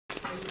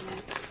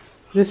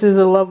This is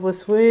the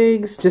Lovelace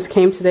Wigs. Just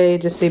came today.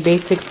 Just a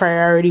basic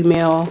priority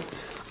mail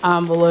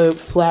envelope,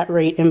 flat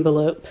rate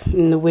envelope.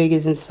 And the wig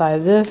is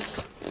inside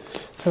this.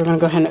 So we're going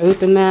to go ahead and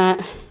open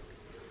that.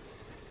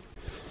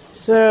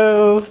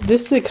 So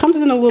it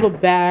comes in a little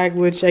bag,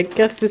 which I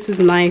guess this is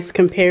nice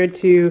compared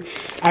to,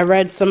 I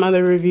read some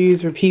other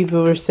reviews where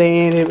people were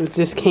saying it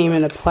just came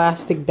in a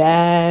plastic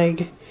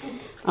bag.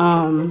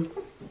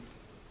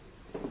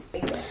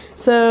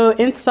 So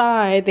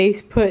inside they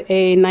put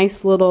a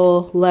nice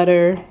little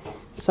letter.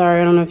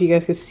 Sorry, I don't know if you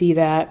guys could see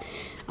that.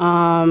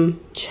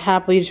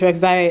 Happily,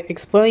 because I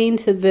explained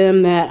to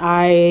them that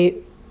I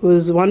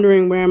was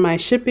wondering where my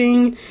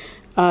shipping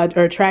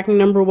or tracking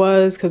number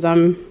was, because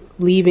I'm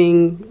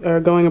leaving or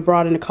going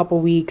abroad in a couple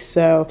weeks.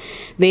 So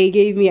they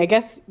gave me, I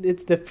guess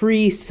it's the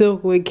free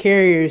silk wig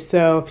carrier.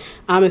 So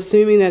I'm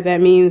assuming that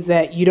that means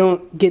that you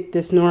don't get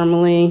this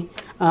normally.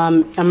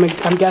 I'm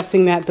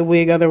guessing that the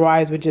wig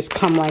otherwise would just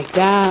come like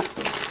that.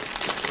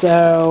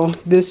 So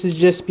this is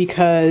just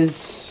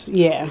because,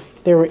 yeah,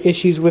 there were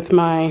issues with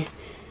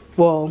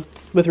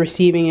with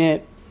receiving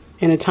it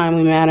in a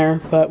timely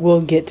manner, but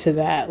we'll get to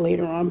that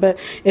later on. But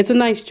it's a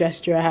nice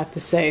gesture, I have to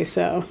say.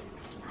 So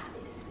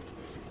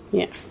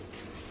yeah.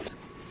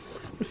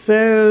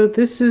 So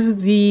this is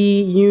the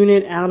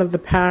unit out of the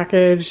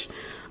package.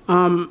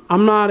 I'm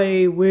not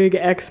a wig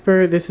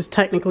expert. This is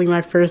technically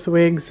my first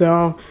wig,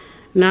 so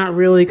not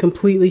really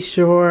completely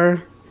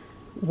sure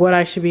what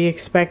I should be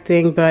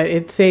expecting, but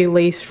it's a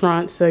lace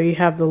front, so you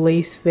have the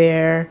lace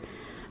there.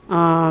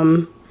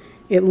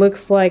 It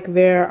looks like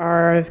there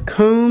are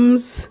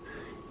combs,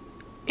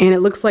 and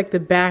it looks like the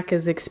back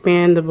is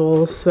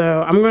expandable.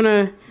 So I'm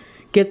gonna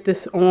get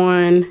this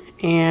on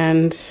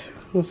and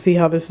we'll see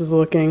how this is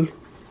looking.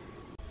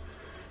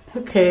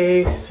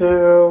 Okay,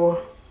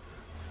 so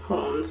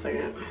hold on a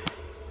second.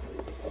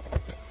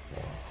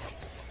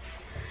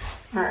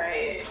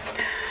 Alright.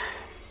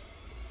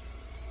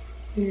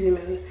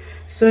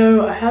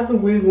 So I have the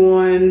wig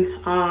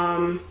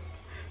on.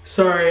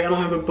 Sorry, I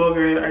don't have a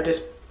booger. I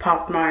just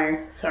popped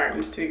my, sorry,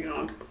 I'm just taking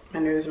on my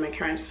nose and my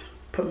currents,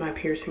 put my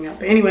piercing up.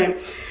 But anyway,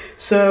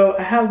 so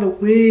I have the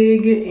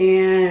wig,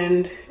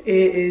 and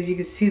it is, you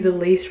can see the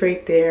lace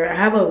right there. I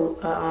have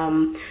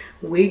a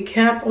wig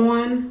cap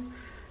on.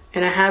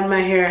 And I had my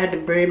hair, I had to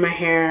braid my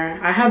hair.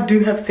 I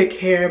do have thick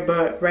hair,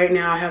 but right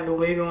now I have the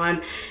wig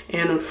on,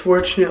 and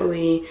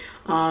unfortunately,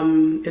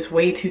 it's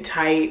way too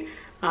tight.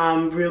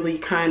 I'm really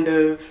kind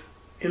of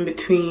in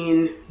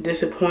between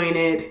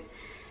disappointed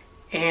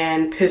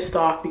and pissed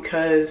off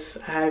because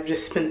I've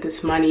just spent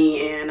this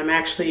money, and I'm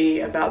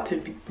actually about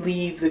to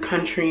leave the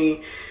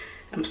country.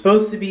 I'm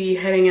supposed to be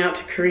heading out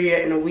to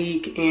Korea in a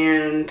week,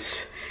 and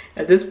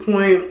at this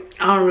point,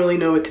 I don't really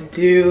know what to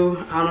do.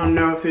 I don't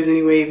know if there's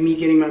any way of me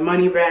getting my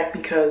money back,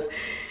 because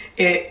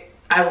I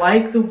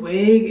like the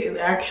wig. It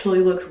actually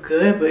looks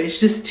good, but it's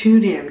just too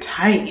damn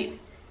tight.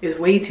 It's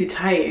way too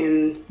tight,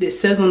 and it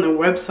says on their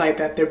website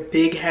that they're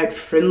big head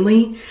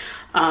friendly.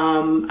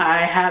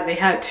 They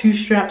had two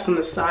straps on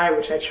the side,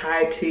 which I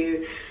tried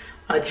to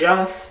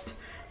adjust.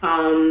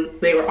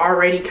 They were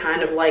already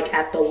kind of like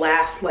at the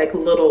last like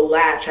little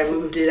latch. I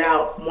moved it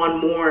out one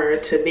more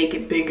to make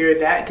it bigger.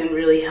 That didn't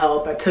really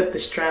help. I took the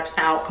straps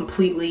out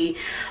completely.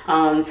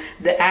 All of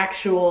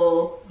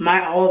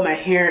my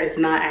hair is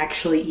not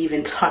actually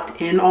even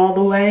tucked in all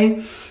the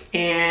way,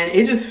 and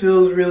it just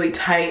feels really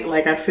tight.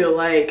 Like I feel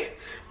like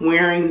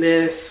wearing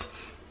this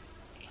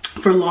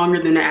for longer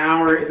than an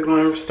hour is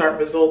going to start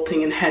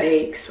resulting in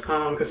headaches,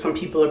 because some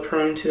people are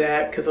prone to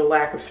that because of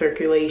lack of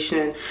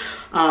circulation,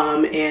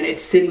 and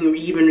it's sitting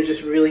even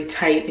just really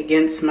tight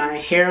against my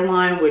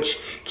hairline, which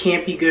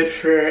can't be good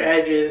for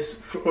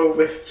edges,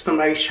 or if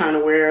somebody's trying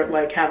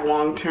to have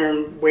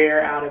long-term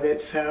wear out of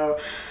it. So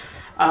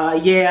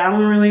yeah, I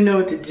don't really know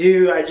what to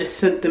do. I just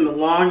sent them a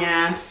long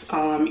ass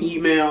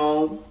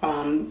email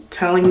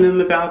telling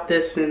them about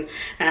this and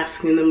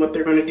asking them what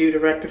they're going to do to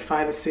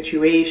rectify the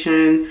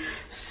situation.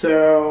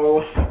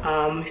 So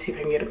let me see if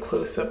I can get a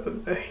close-up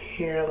of the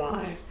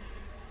hairline.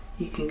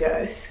 You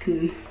guys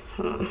can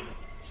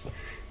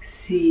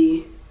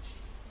see.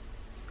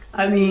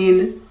 I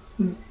mean,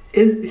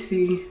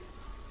 see,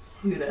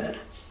 look at that.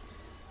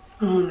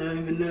 I don't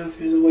even know if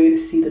there's a way to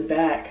see the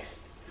back.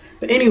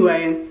 But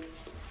anyway,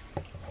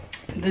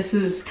 this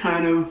is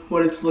kind of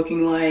what it's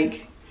looking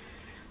like.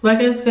 Like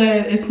I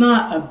said, it's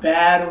not a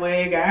bad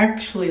wig. I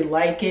actually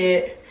like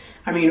it.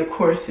 I mean, of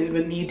course, it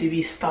would need to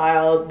be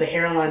styled. The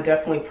hairline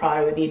definitely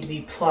probably would need to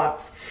be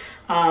plucked.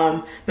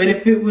 But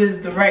if it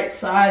was the right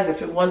size,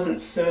 if it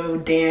wasn't so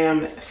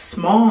damn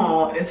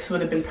small, this would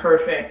have been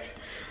perfect.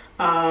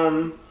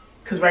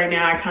 Because right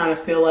now I kind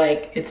of feel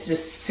like it's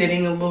just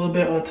sitting a little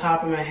bit on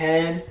top of my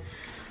head.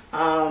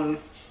 And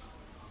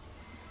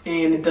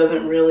it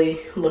doesn't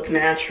really look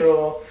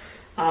natural.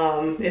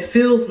 It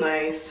feels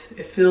nice.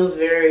 It feels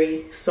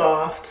very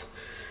soft.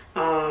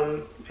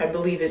 I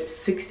believe it's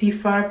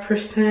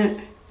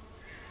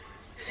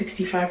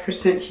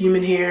 65%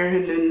 human hair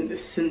and then the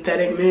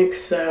synthetic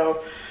mix.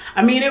 So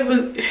I mean, it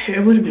would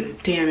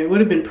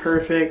have been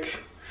perfect.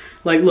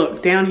 Like,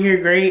 look, down here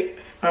great,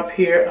 up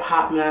here a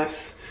hot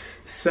mess.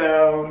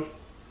 So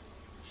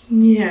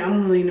yeah, I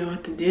don't really know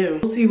what to do.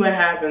 We'll see what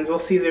happens. We'll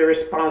see their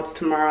response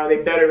tomorrow.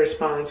 They better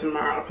respond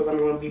tomorrow because I'm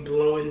going to be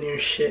blowing their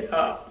shit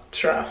up.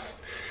 Trust.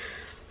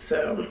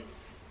 So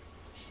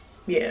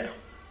yeah.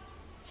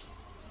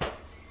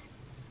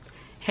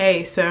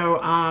 Hey, so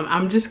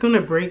I'm just going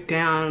to break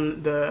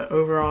down the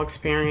overall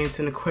experience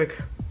in a quick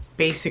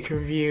basic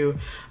review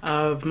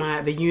of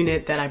the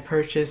unit that I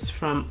purchased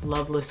from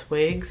Lovelace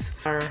Wigs.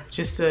 Or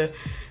just a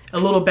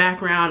little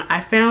background.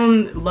 I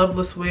found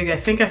Lovelace Wig, I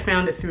think I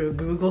found it through a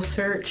Google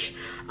search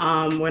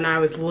when I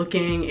was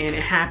looking, and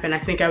it happened. I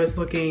think I was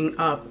looking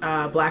up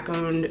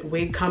black-owned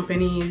wig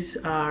companies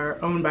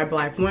owned by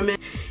black women.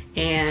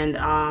 And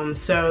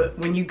so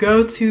when you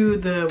go to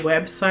the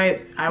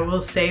website, I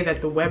will say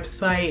that the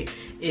website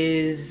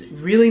is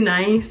really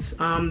nice.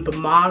 The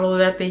model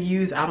that they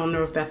use, I don't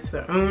know if that's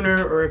the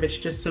owner or if it's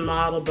just a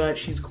model, but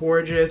she's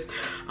gorgeous.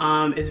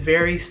 It's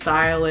very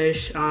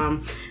stylish.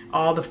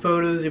 All the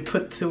photos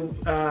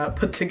are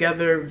put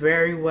together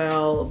very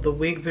well. The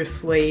wigs are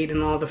slayed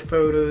in all the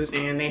photos,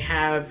 and they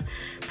have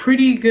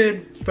pretty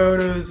good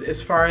photos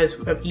as far as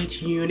of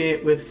each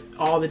unit with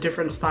all the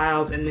different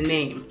styles and the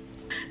name.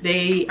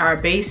 They are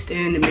based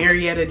in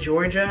Marietta,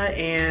 Georgia,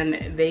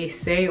 and they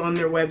say on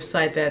their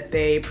website that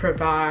they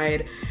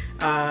provide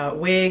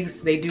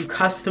wigs. They do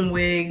custom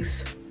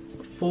wigs,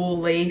 full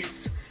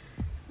lace.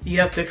 You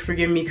have to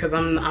forgive me because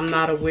I'm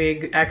not a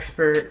wig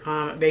expert.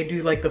 They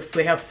do like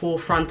they have full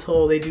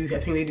frontal. I think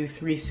they do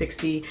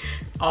 360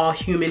 all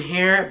human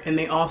hair, and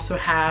they also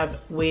have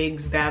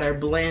wigs that are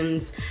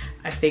blends.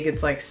 I think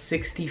it's like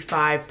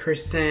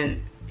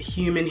 65%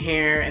 human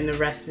hair and the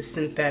rest is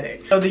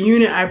synthetic. So the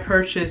unit I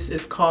purchased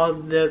is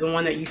called the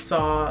one that you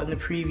saw in the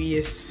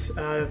previous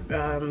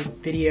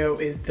video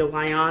is the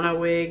Liana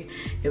wig.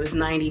 It was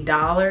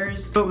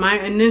 $90. So my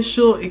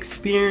initial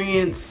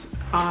experience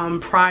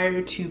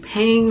prior to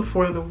paying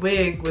for the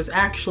wig was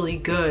actually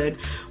good.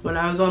 When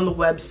I was on the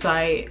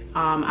website,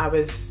 I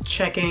was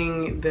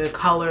checking the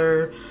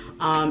color,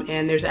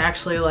 and there's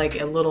actually like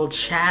a little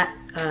chat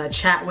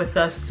with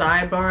us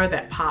sidebar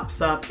that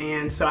pops up,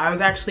 and so I was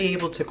actually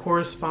able to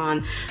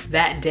correspond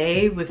that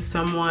day with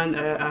someone,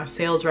 a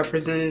sales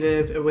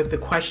representative, with the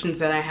questions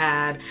that I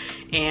had,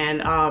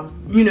 and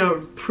you know,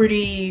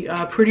 pretty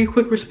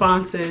quick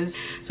responses.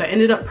 So I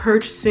ended up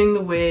purchasing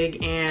the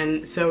wig,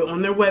 and so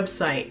on their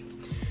website,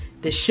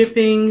 the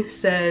shipping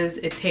says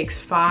it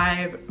takes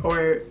on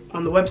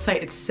the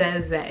website it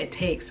says that it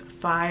takes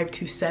 5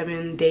 to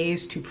 7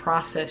 days to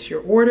process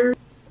your order.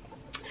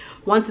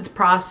 Once it's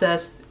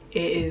processed,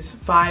 it is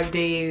 5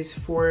 days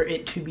for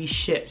it to be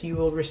shipped. You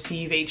will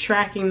receive a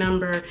tracking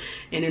number,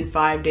 and in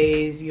 5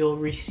 days you'll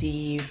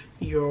receive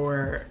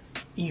your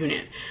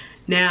unit.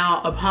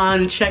 Now,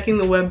 upon checking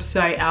the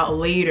website out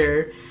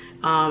later,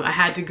 I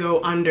had to go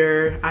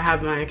under, I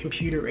have my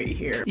computer right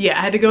here. Yeah,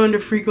 I had to go under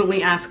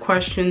frequently asked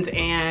questions,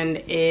 and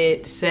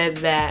it said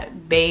that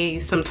they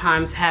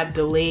sometimes have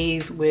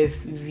delays with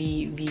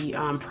the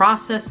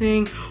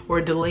processing or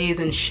delays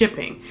in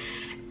shipping.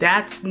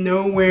 That's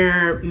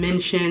nowhere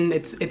mentioned.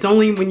 It's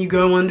only when you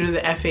go under the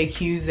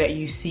FAQs that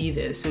you see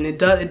this. And it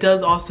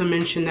does also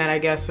mention that, I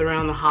guess,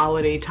 around the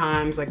holiday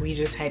times, like we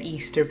just had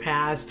Easter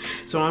pass,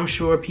 so I'm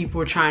sure people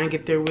are trying to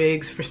get their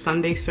wigs for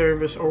Sunday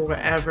service or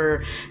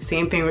whatever.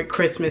 Same thing with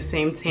Christmas,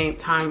 same thing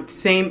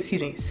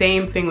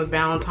with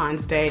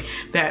Valentine's Day,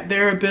 that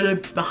they're a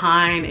bit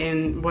behind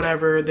and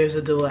whatever, there's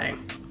a delay,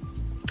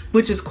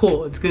 which is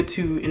cool. It's good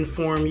to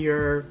inform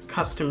your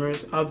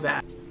customers of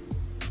that.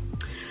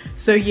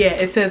 So yeah,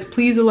 it says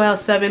please allow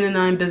 7 to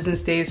 9 business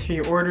days for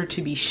your order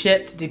to be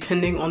shipped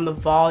depending on the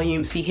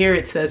volume. See here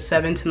it says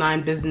 7 to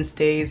 9 business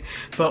days,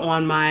 but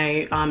on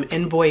my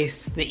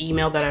invoice, the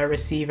email that I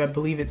received, I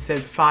believe it said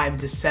 5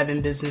 to 7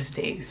 business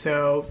days.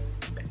 So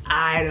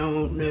I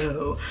don't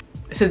know.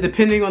 It says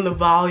depending on the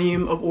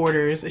volume of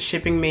orders,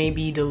 shipping may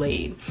be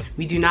delayed.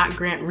 We do not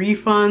grant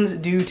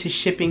refunds due to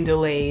shipping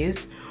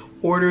delays.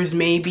 Orders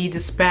may be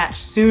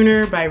dispatched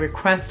sooner by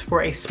request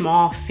for a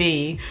small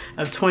fee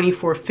of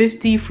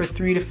 $24.50 for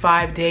 3 to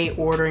 5 day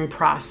ordering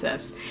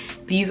process.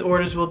 These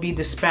orders will be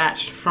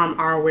dispatched from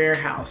our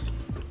warehouse.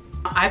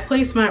 I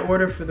placed my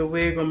order for the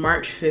wig on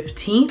March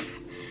 15th,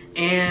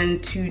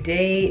 and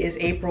today is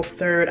April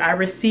 3rd. I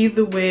received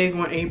the wig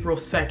on April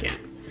 2nd.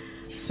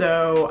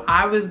 So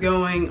I was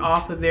going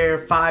off of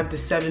their 5 to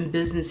 7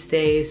 business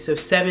days. So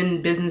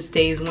 7 business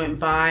days went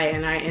by,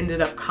 and I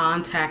ended up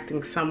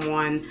contacting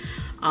someone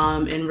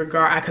in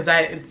regard, because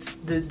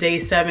the day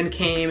 7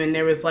 came and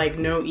there was like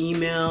no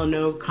email,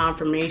 no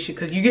confirmation,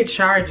 because you get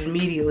charged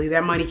immediately.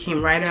 That money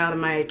came right out of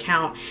my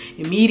account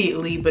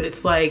immediately. But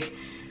it's like,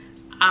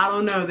 I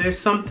don't know, there's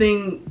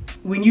something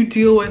when you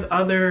deal with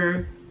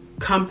other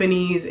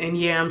companies, and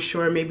yeah, I'm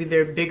sure maybe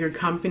they're bigger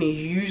companies,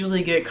 you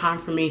usually get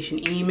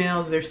confirmation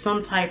emails. There's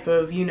some type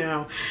of, you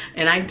know,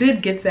 and I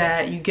did get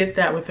that. You get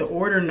that with the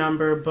order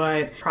number,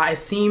 but it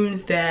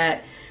seems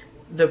that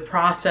the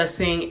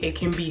processing, it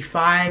can be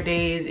 5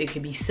 days, it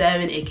could be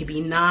 7, it could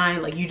be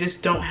 9. Like, you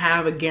just don't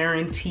have a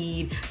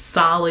guaranteed,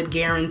 solid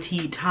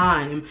guaranteed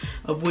time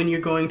of when you're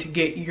going to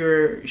get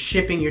your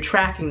shipping, your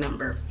tracking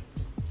number.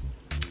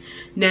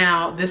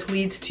 Now, this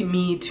leads to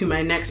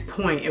my next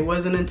point. It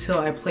wasn't until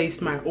I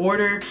placed my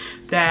order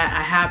that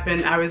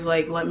I was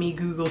like, let me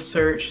Google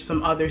search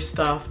some other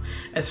stuff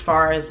as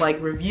far as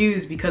like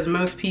reviews, because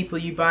most people,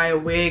 you buy a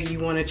wig, you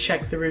want to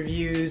check the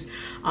reviews.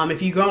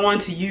 If you go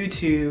onto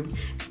YouTube,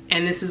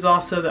 and this is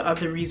also the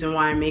other reason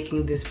why I'm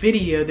making this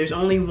video, there's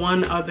only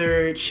one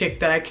other chick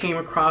that I came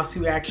across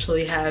who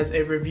actually has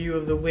a review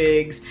of the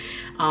wigs.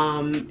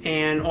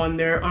 And on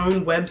their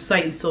own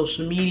website and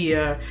social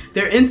media,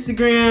 their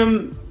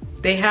Instagram,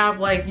 they have,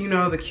 like, you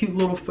know, the cute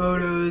little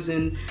photos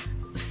and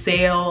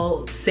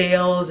sales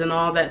and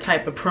all that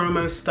type of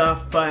promo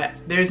stuff, but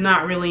there's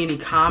not really any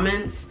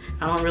comments.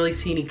 I don't really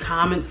see any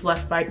comments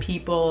left by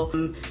people.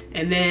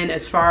 And then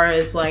as far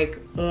as like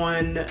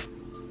on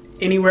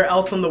anywhere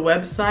else on the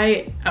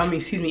website,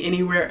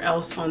 anywhere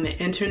else on the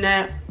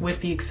internet,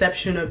 with the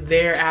exception of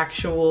their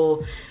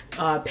actual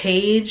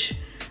page,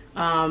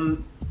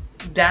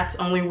 that's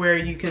only where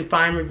you can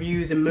find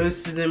reviews, and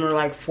most of them are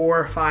like 4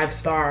 or 5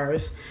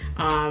 stars.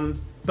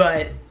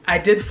 But I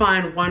did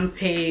find one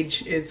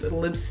page, it's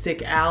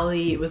Lipstick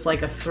Alley. It was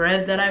like a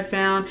thread that I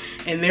found,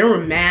 and there were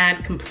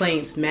mad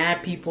complaints,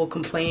 mad people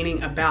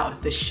complaining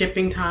about the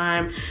shipping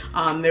time.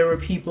 There were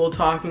people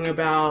talking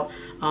about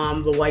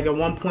like at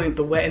one point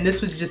and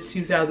this was just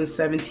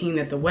 2017,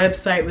 that the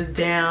website was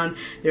down.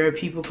 There were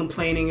people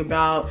complaining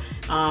about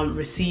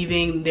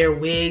receiving their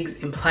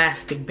wigs in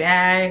plastic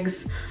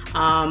bags.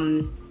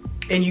 And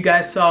you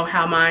guys saw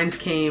how mine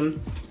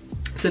came.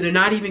 So they're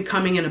not even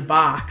coming in a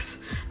box.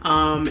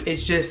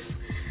 It's just,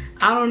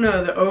 I don't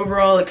know, the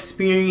overall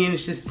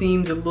experience just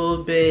seems a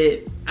little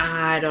bit,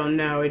 I don't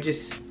know, I'm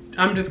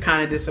just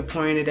kind of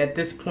disappointed. At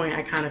this point,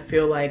 I kind of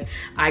feel like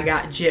I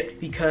got gypped,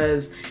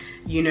 because,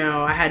 you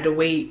know, I had to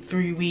wait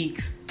 3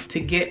 weeks to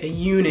get a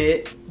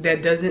unit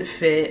that doesn't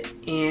fit,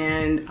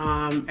 and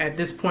at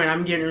this point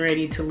I'm getting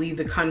ready to leave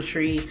the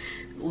country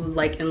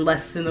like in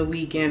less than a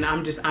week, and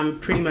I'm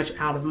pretty much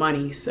out of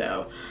money.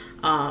 So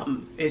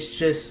it's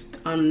just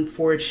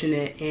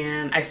unfortunate.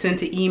 And I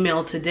sent an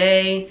email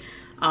today,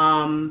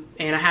 and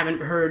I haven't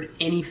heard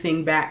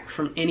anything back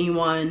from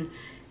anyone,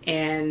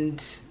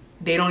 and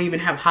they don't even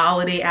have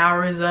holiday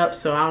hours up,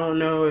 so I don't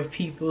know if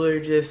people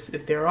are just,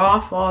 if they're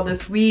off all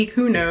this week,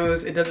 who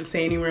knows. It doesn't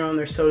say anywhere on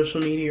their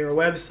social media or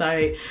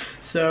website.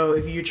 So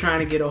if you're trying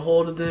to get a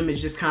hold of them,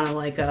 it's just kind of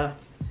like a,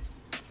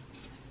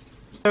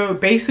 so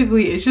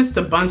basically it's just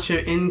a bunch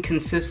of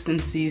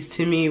inconsistencies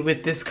to me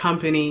with this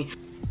company.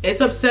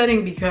 It's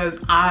upsetting because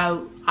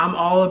I'm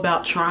all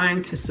about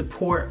trying to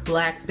support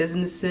Black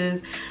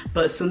businesses,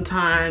 but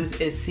sometimes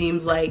it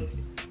seems like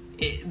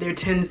there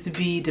tends to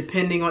be,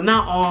 depending on,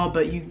 not all,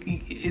 but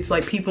it's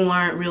like people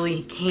aren't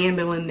really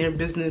handling their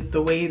business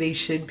the way they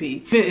should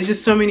be. It's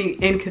just so many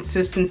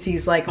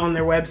inconsistencies. Like on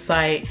their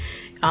website,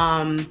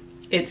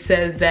 it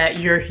says that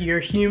your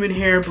human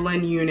hair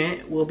blend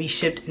unit will be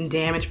shipped in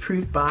damage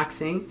proof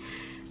boxing.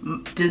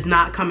 Does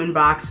not come in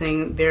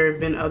boxing. There have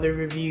been other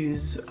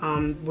reviews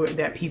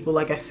that people,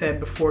 like I said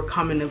before,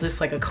 come in just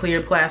like a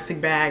clear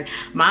plastic bag.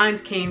 Mine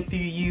came through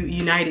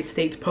United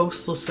States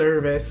Postal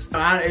Service.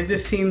 It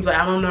just seems like,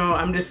 I don't know,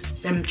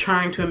 I'm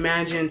trying to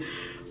imagine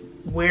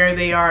where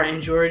they are in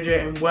Georgia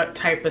and what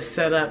type of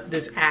setup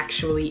this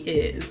actually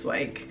is.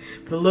 Like,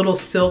 the little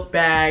silk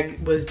bag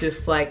was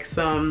just like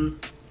some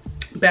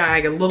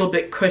bag, a little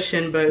bit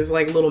cushioned, but it's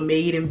like a little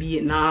made in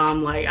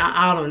Vietnam. Like,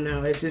 I don't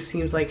know, it just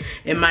seems like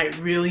it might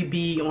really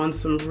be on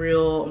some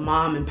real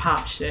mom and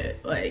pop shit.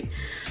 Like,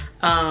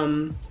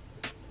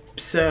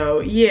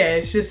 so yeah,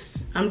 it's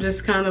just, I'm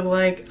just kind of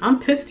like, I'm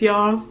pissed,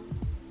 y'all.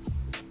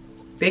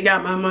 They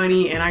got my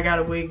money and I got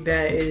a wig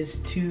that is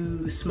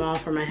too small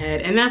for my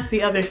head. And that's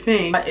the other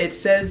thing. It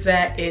says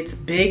that it's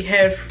big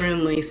head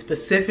friendly,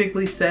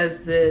 specifically says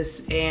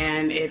this,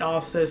 and it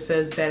also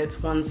says that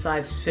it's one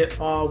size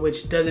fit all,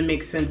 which doesn't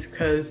make sense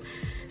because,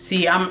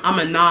 see, I'm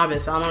a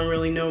novice. I don't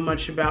really know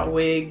much about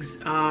wigs,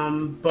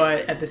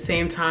 but at the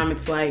same time,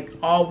 it's like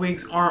all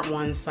wigs aren't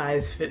one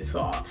size fits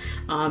all.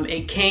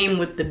 It came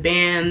with the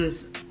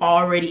bands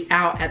already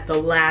out at the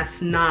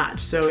last notch,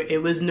 so it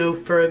was no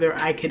further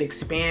I could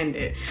expand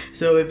it.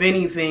 So if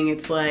anything,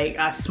 it's like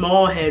a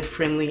small head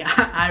friendly.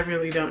 I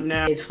really don't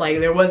know. It's like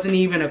there wasn't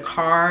even a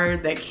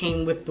card that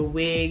came with the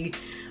wig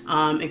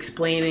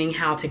explaining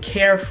how to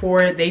care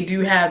for it. They do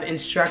have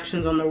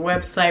instructions on their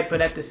website, but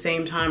at the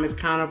same time, it's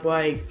kind of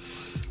like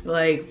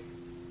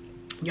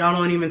y'all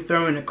don't even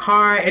throw in a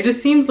card. It just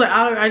seems like,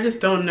 I just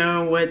don't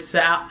know what's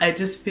out. It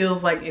just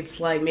feels like it's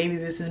like maybe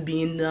this is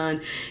being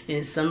done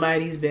in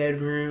somebody's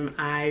bedroom.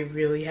 I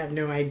really have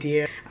no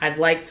idea. I'd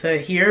like to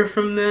hear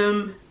from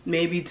them,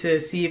 maybe to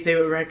see if they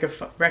would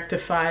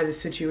rectify the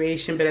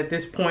situation, but at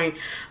this point,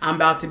 I'm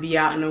about to be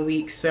out in a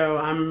week, so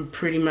I'm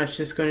pretty much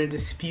just going to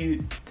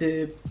dispute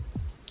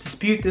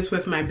this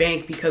with my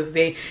bank, because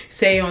they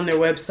say on their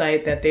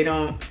website that they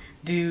don't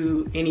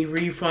do any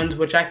refunds,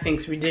 which I think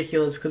is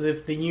ridiculous, because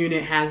if the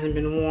unit hasn't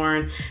been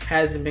worn,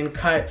 hasn't been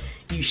cut,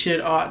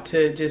 you ought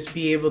to just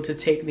be able to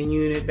take the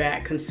unit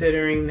back,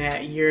 considering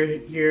that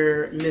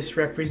you're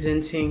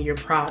misrepresenting your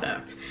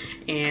product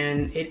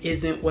and it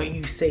isn't what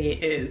you say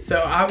it is. So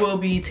I will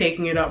be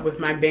taking it up with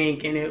my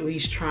bank and at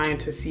least trying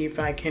to see if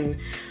I can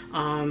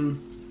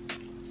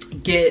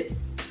get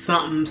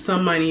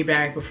some money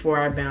back before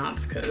I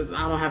bounce, because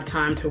I don't have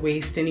time to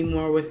waste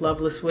anymore with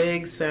Lovelace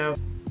Wigs. So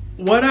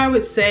what I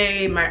would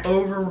say, my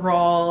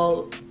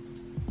overall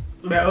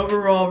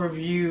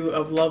review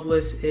of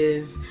Lovelace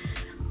is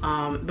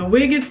the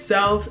wig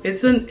itself.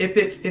 If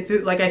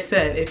it like I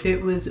said, if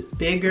it was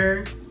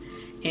bigger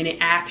and it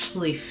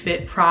actually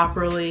fit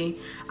properly,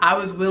 I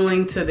was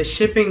willing to, the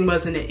shipping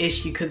wasn't an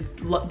issue because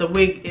the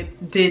wig,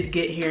 it did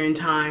get here in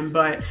time.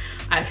 But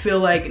I feel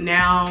like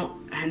now,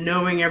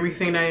 knowing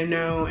everything that I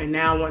know, and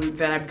now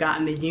that I've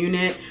gotten the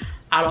unit,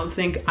 I don't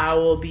think I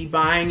will be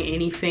buying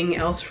anything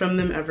else from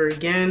them ever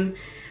again.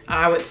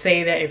 I would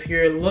say that if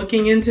you're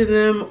looking into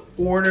them,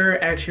 order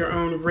at your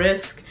own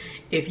risk.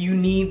 If you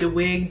need the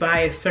wig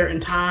by a certain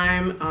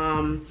time,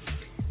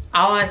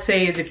 all I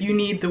say is if you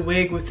need the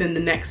wig within the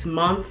next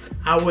month,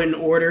 I wouldn't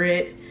order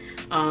it.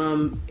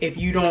 If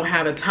you don't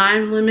have a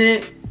time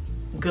limit,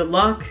 good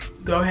luck.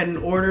 Go ahead and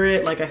order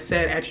it, like I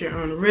said, at your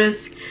own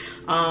risk.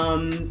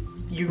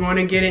 You're going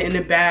to get it in the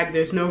bag.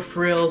 There's no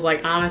frills.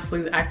 Like,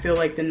 honestly, I feel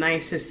like the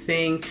nicest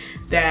thing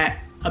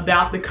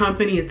about the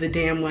company is the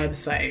damn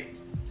website,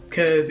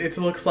 because it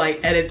looks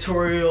like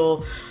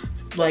editorial,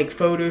 like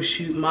photo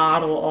shoot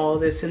model, all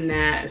this and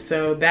that.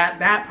 So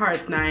that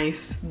part's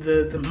nice.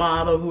 The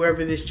model,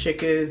 whoever this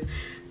chick is,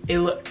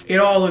 it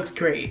all looks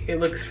great.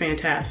 It looks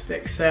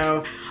fantastic.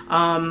 So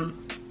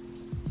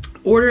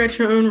order at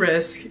your own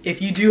risk.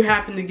 If you do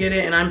happen to get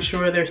it, and I'm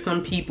sure there's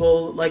some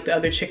people like the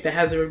other chick that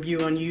has a review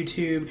on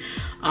YouTube,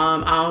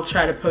 I'll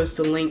try to post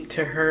a link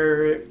to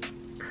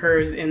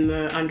hers in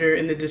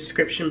the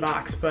description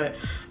box. But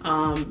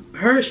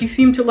she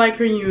seemed to like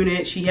her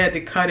unit. She had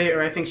to cut it,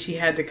 or I think she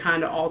had to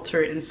kind of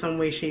alter it in some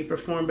way, shape, or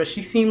form, but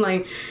she seemed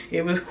like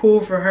it was cool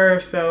for her.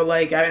 So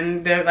like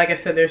I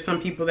said, there's some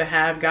people that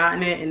have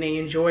gotten it and they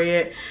enjoy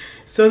it,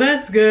 so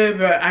that's good.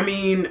 But I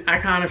mean, I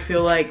kind of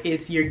feel like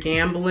you're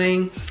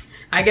gambling.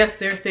 I guess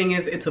their thing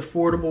is it's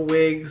affordable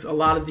wigs. A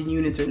lot of the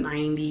units are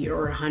 90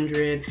 or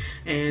 100,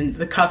 and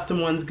the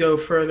custom ones go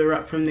further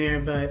up from there.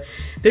 But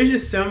there's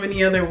just so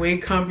many other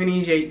wig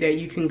companies that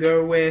you can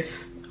go with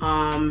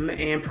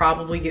and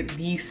probably get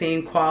the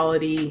same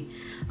quality,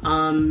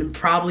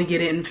 probably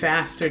get it in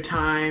faster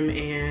time,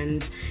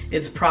 and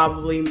it's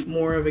probably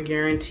more of a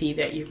guarantee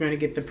that you're going to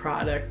get the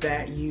product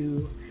that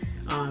you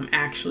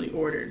actually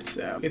ordered.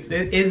 So it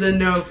is a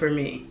no for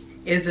me.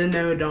 It's a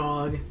no,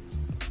 dog.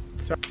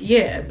 So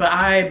yeah, but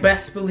I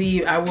best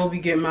believe I will be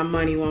getting my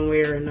money one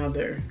way or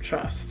another,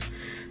 trust.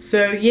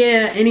 So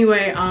yeah,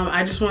 anyway,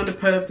 I just wanted to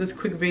put up this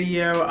quick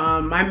video.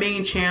 My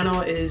main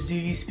channel is Do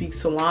You Speak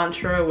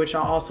Cilantro, which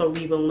I'll also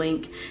leave a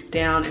link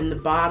down in the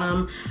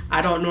bottom.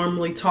 I don't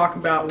normally talk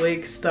about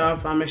wig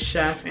stuff. I'm a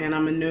chef and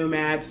I'm a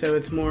nomad, so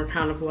it's more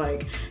kind of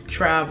like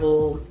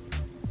travel,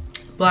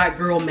 black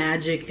girl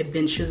magic,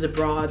 adventures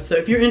abroad. So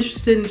if you're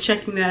interested in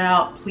checking that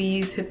out,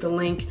 please hit the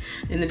link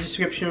in the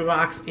description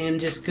box and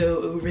just go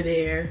over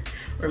there,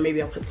 or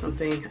maybe I'll put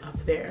something up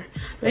there.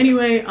 But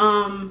anyway,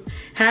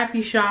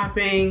 happy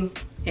shopping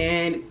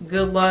and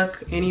good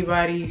luck.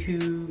 Anybody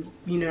who,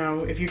 you know,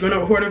 if you're gonna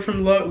order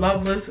from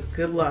Lovelace,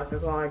 good luck.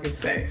 That's all I can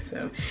say.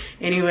 So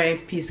anyway,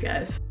 peace,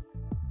 guys.